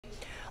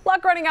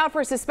Luck running out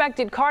for a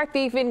suspected car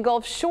thief in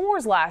Gulf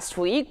Shores last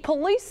week.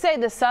 Police say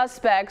the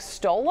suspect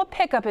stole a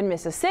pickup in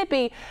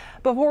Mississippi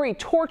before he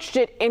torched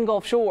it in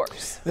Gulf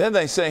Shores. Then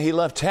they say he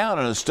left town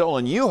in a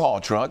stolen U-Haul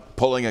truck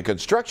pulling a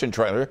construction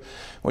trailer,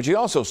 which he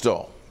also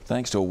stole.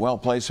 Thanks to a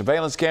well-placed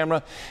surveillance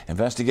camera,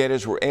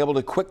 investigators were able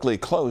to quickly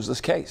close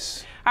this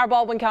case. Our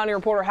Baldwin County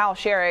reporter Hal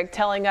Sherrick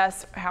telling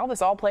us how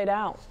this all played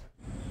out.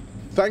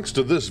 Thanks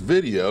to this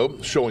video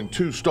showing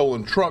 2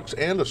 stolen trucks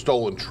and a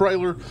stolen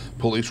trailer,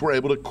 police were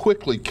able to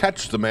quickly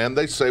catch the man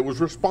they say was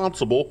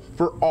responsible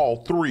for all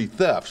 3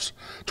 thefts.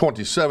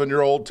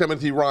 27-year-old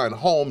Timothy Ryan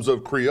Holmes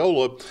of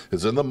Creola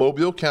is in the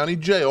Mobile County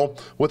Jail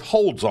with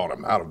holds on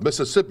him out of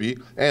Mississippi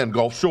and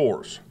Gulf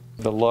Shores.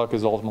 The luck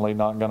is ultimately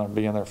not going to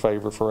be in their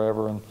favor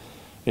forever, and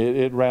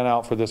it ran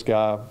out for this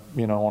guy,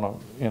 you know,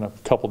 in a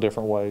couple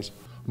different ways.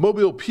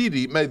 Mobile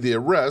PD made the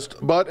arrest,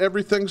 but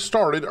everything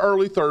started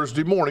early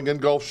Thursday morning in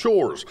Gulf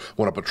Shores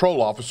when a patrol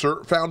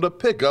officer found a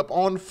pickup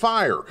on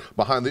fire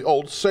behind the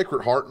old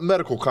Sacred Heart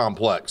Medical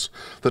Complex.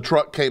 The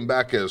truck came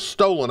back as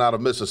stolen out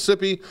of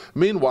Mississippi.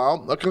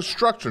 Meanwhile, a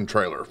construction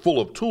trailer full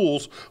of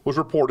tools was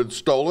reported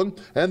stolen,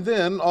 and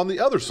then on the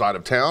other side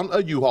of town,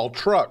 a U-Haul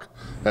truck.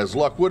 As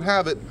luck would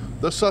have it,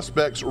 the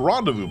suspect's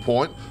rendezvous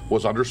point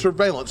was under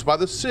surveillance by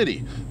the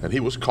city, and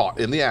he was caught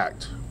in the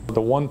act. The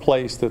one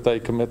place that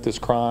they commit this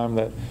crime,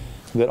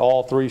 that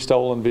all 3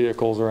 stolen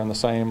vehicles are in the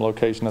same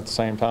location at the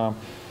same time,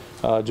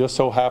 just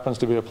so happens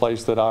to be a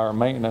place that our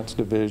maintenance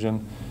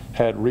division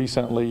had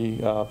recently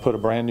put a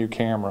brand new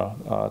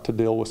camera to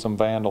deal with some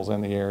vandals in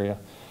the area,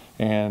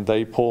 and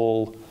they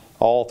pulled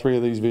all 3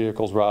 of these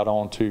vehicles right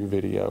onto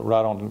video,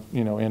 right on,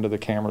 you know, into the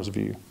camera's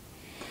view.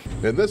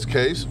 In this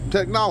case,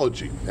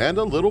 technology and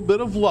a little bit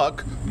of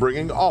luck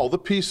bringing all the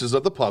pieces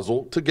of the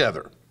puzzle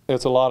together.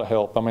 It's a lot of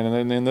help. I mean,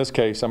 in this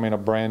case, I mean, a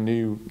brand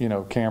new, you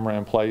know, camera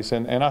in place,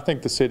 and I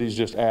think the city's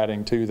just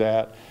adding to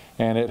that,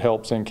 and it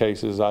helps in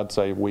cases, I'd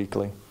say,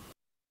 weekly.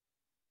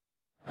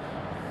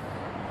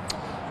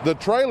 The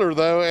trailer,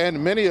 though,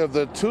 and many of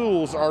the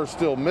tools are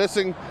still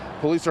missing.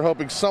 Police are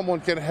hoping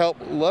someone can help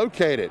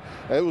locate it.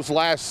 It was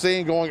last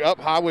seen going up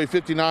Highway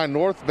 59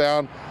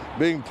 northbound,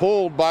 being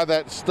pulled by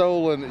that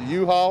stolen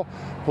U-Haul.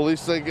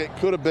 Police think it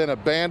could have been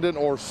abandoned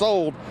or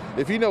sold.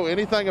 If you know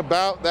anything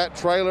about that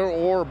trailer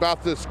or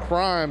about this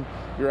crime,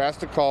 you're asked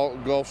to call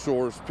Gulf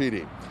Shores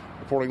PD.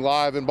 Reporting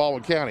live in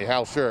Baldwin County,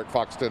 Hal Sherrick,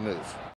 Fox 10 News.